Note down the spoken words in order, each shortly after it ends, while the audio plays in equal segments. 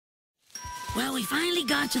Well, we finally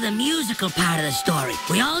got to the musical part of the story.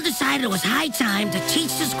 We all decided it was high time to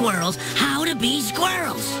teach the squirrels how to be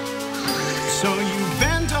squirrels. So you've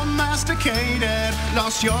been domesticated,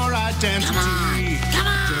 lost your identity. Come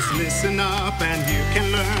on! Just listen up and you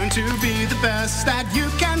can learn to be the best that you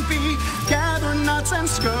can be. Gather nuts and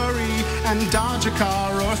scurry and dodge a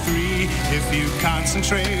car or three. If you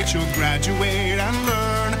concentrate, you'll graduate and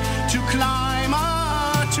learn to climb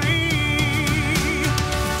a tree.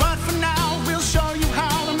 But for now, we'll show you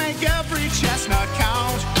how to make every chestnut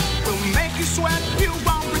count. We'll make you sweat, you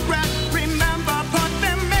won't regret. Remember, put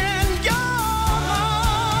them in your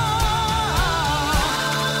mouth.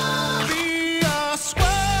 Be a squirrel.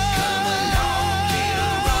 Come along,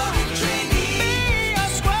 little rodent trainee. Be a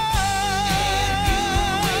squirrel.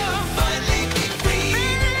 And you will finally be free.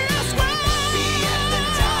 Be a squirrel. Be at the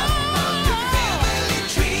top of the family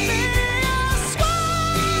tree. Be a squirrel.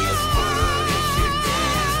 Be a squirrel is your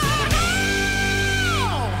destiny.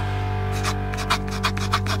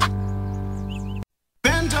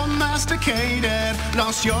 Been domesticated,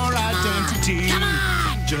 lost your identity. Come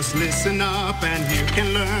on! Just listen up and you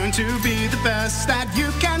can learn to be the best that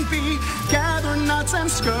you can be. Gather nuts and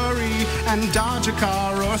scurry and dodge a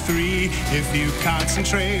car or three. If you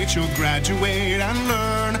concentrate, you'll graduate and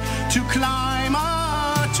learn to climb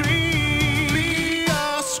a tree.